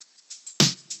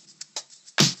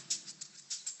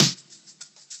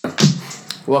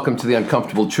Welcome to The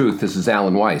Uncomfortable Truth. This is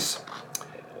Alan Weiss.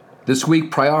 This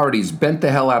week, priorities bent the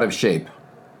hell out of shape.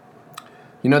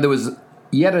 There was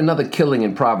yet another killing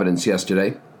in Providence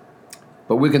yesterday,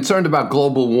 but we're concerned about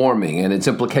global warming and its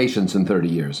implications in 30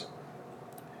 years.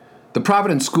 The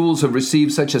Providence schools have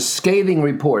received such a scathing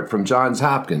report from Johns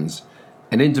Hopkins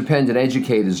and independent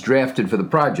educators drafted for the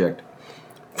project,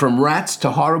 from rats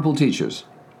to horrible teachers,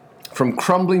 from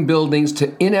crumbling buildings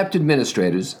to inept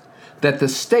administrators, that the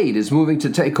state is moving to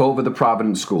take over the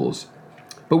Providence schools.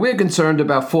 But we're concerned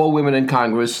about 4 women in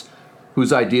Congress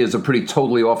whose ideas are pretty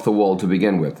totally off the wall to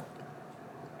begin with.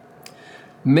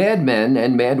 Mad men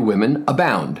and mad women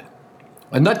abound.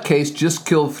 A nutcase just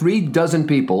killed 36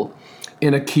 people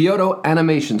in a Kyoto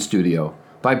animation studio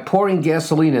by pouring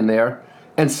gasoline in there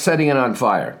and setting it on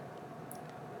fire.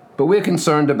 But we're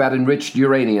concerned about enriched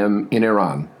uranium in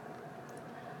Iran.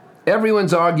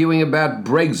 Everyone's arguing about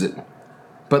Brexit,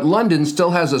 but London still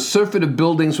has a surfeit of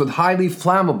buildings with highly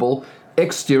flammable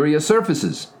exterior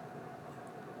surfaces.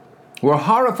 We're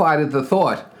horrified at the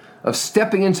thought of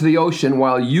stepping into the ocean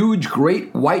while huge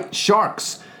great white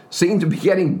sharks seem to be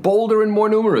getting bolder and more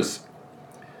numerous.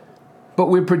 But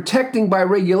we're protecting by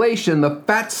regulation the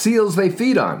fat seals they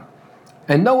feed on.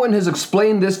 And no one has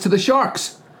explained this to the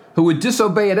sharks, who would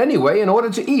disobey it anyway in order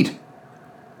to eat.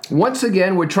 Once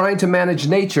again, we're trying to manage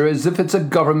nature as if it's a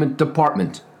government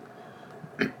department.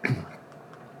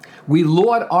 We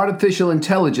laud artificial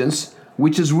intelligence,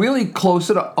 which is really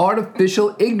closer to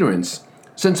artificial ignorance,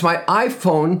 since my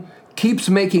iPhone keeps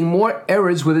making more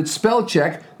errors with its spell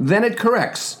check than it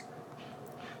corrects.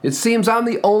 It seems I'm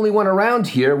the only one around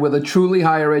here with a truly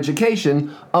higher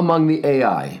education among the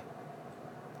AI.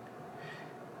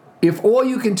 If all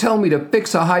you can tell me to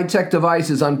fix a high-tech device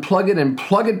is unplug it and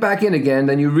plug it back in again,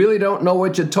 then you really don't know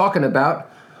what you're talking about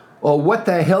or what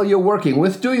the hell you're working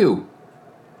with, do you?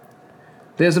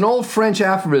 There's an old French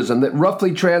aphorism that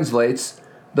roughly translates,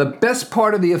 "The best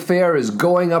part of the affair is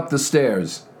going up the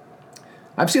stairs."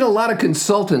 I've seen a lot of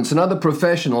consultants and other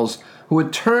professionals who were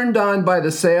turned on by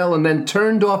the sale and then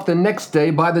turned off the next day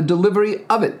by the delivery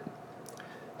of it.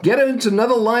 Get into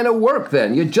another line of work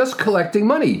then. You're just collecting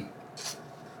money.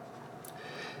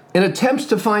 In attempts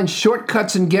to find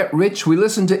shortcuts and get rich, we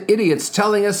listen to idiots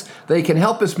telling us they can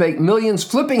help us make millions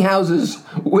flipping houses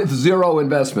with zero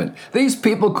investment. These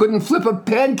people couldn't flip a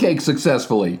pancake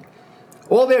successfully.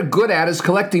 All they're good at is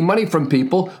collecting money from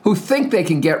people who think they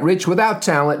can get rich without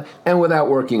talent and without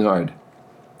working hard.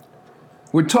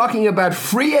 We're talking about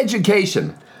free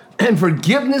education and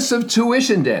forgiveness of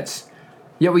tuition debts,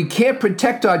 yet we can't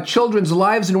protect our children's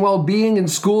lives and well-being in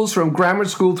schools from grammar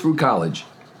school through college.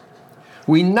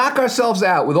 We knock ourselves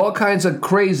out with all kinds of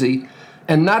crazy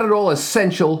and not at all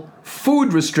essential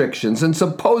food restrictions and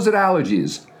supposed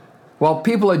allergies, while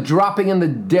people are dropping in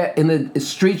the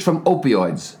streets from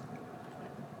opioids.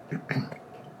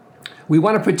 We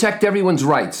want to protect everyone's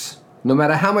rights, no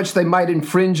matter how much they might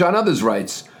infringe on others'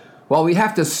 rights, while we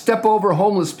have to step over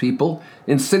homeless people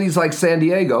in cities like San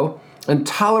Diego and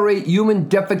tolerate human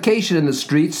defecation in the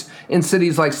streets in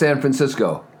cities like San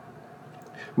Francisco.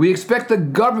 We expect the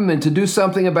government to do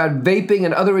something about vaping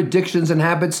and other addictions and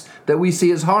habits that we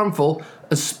see as harmful,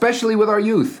 especially with our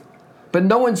youth. But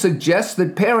no one suggests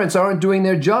that parents aren't doing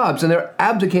their jobs and they're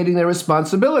abdicating their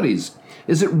responsibilities.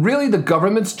 Is it really the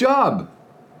government's job?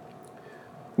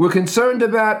 We're concerned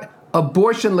about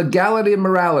abortion legality and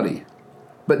morality,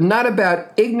 but not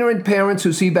about ignorant parents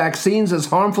who see vaccines as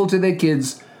harmful to their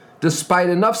kids, despite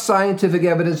enough scientific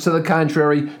evidence to the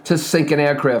contrary to sink an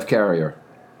aircraft carrier.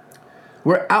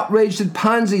 We're outraged at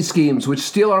Ponzi schemes which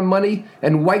steal our money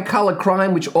and white-collar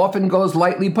crime which often goes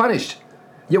lightly punished.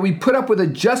 Yet we put up with a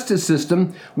justice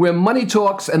system where money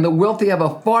talks and the wealthy have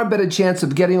a far better chance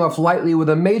of getting off lightly with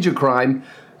a major crime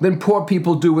than poor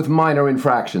people do with minor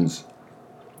infractions.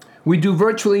 We do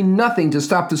virtually nothing to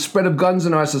stop the spread of guns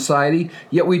in our society,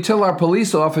 yet we tell our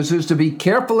police officers to be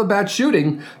careful about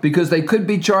shooting because they could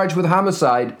be charged with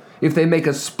homicide if they make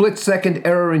a split-second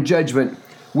error in judgment,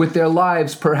 with their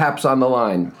lives perhaps on the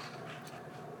line.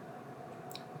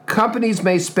 Companies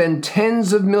may spend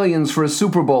tens of millions for a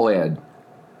Super Bowl ad,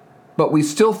 but we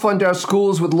still fund our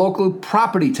schools with local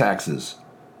property taxes.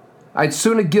 I'd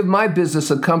sooner give my business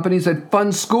to companies that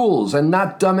fund schools and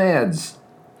not dumb ads.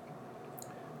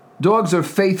 Dogs are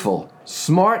faithful,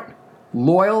 smart,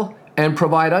 loyal, and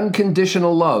provide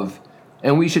unconditional love,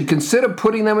 and we should consider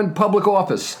putting them in public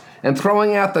office and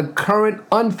throwing out the current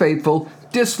unfaithful,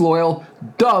 disloyal,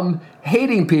 dumb,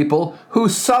 hating people who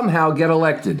somehow get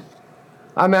elected.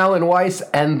 I'm Alan Weiss,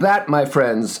 and that, my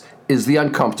friends, is the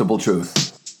uncomfortable truth.